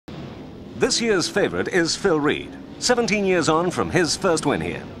This year's favourite is Phil Reed, 17 years on from his first win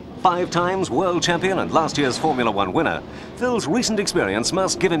here. 5 times world champion and last year's Formula One winner, Phil's recent experience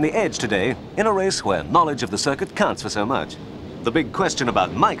must give him the edge today in a race where knowledge of the circuit counts for so much. The big question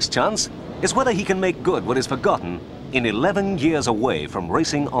about Mike's chance is whether he can make good what is forgotten in 11 years away from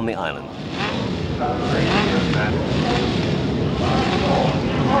racing on the island.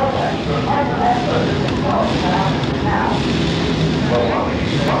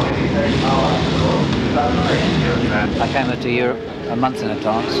 I came up to Europe a month in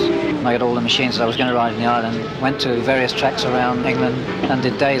advance. I got all the machines that I was going to ride in the island, went to various tracks around England and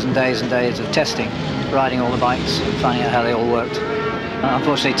did days and days and days of testing, riding all the bikes, finding out how they all worked.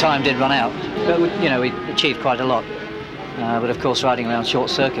 Unfortunately, time did run out, but we achieved quite a lot. But of course, riding around short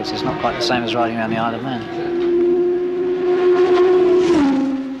circuits is not quite the same as riding around the Isle of Man.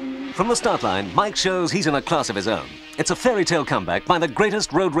 From the start line, Mike shows he's in a class of his own. It's a fairy tale comeback by the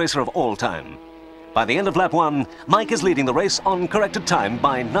greatest road racer of all time. By the end of lap 1, Mike is leading the race on corrected time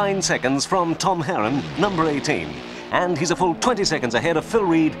by 9 seconds from Tom Herron, number 18. And he's a full 20 seconds ahead of Phil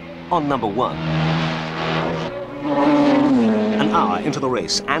Reed on number 1. An hour into the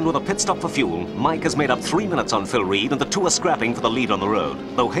race, and with a pit stop for fuel, Mike has made up 3 minutes on Phil Reed, and the two are scrapping for the lead on the road,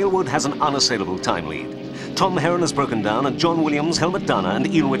 though Hailwood has an unassailable time lead. Tom Herron has broken down, and John Williams, Helmut Dana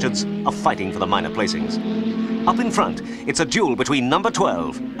and Ian Richards are fighting for the minor placings. Up in front, it's a duel between number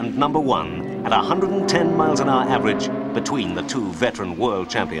 12 and number 1 at 110 miles an hour average between the two veteran world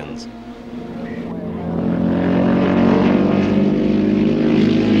champions.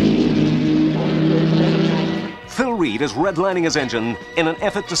 Phil Reed is redlining his engine in an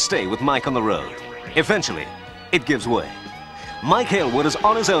effort to stay with Mike on the road. Eventually, it gives way. Mike Hailwood is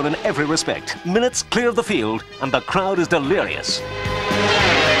on his own in every respect. Minutes clear of the field, and the crowd is delirious.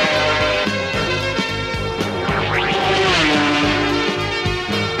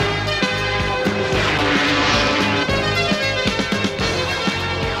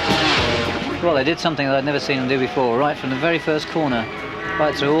 Well, they did something that I'd never seen them do before, right from the very first corner,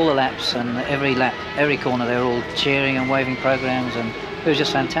 right through all the laps, and every lap, every corner, they were all cheering and waving programs, and it was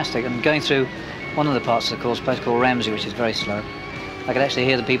just fantastic. And going through one of the parts of the course, a place called Ramsey, which is very slow, I could actually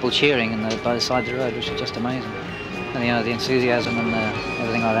hear the people cheering by the side of the road, which was just amazing. And the enthusiasm and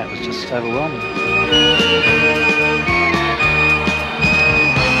everything like that was just overwhelming.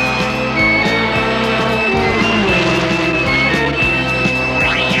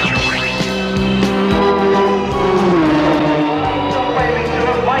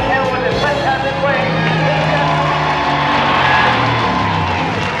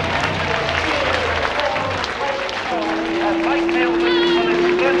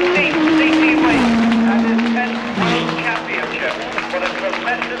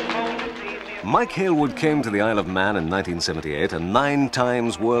 Mike Hailwood came to the Isle of Man in 1978, a 9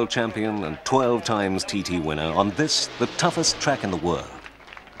 times world champion and 12 times TT winner on this, the toughest track in the world.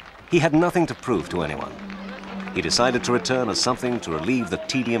 He had nothing to prove to anyone. He decided to return as something to relieve the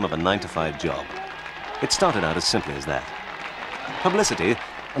tedium of a 9-to-5 job. It started out as simply as that. Publicity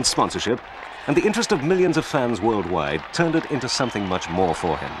and sponsorship and the interest of millions of fans worldwide turned it into something much more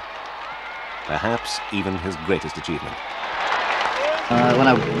for him. Perhaps even his greatest achievement. When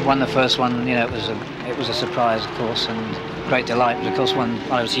I won the first one, it was a surprise, of course, and great delight. But of course, when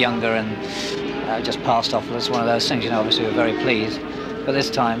I was younger and just passed off, it was one of those things. Obviously, we were very pleased. But this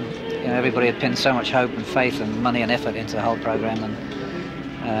time, everybody had pinned so much hope and faith and money and effort into the whole program, and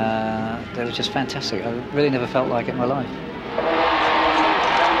it was just fantastic. I really never felt like it in my life.